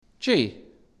Jay,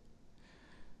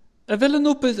 a bhfuil an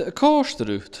opad a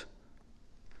cóstairút?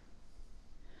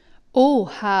 Ó,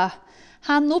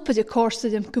 ha nopad a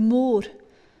cóstadim go mór.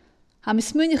 Ha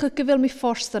mis múnicha go bhfuil mi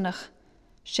forstanach.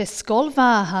 Sé scol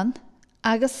bháhan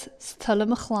agus stulla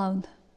a chlán.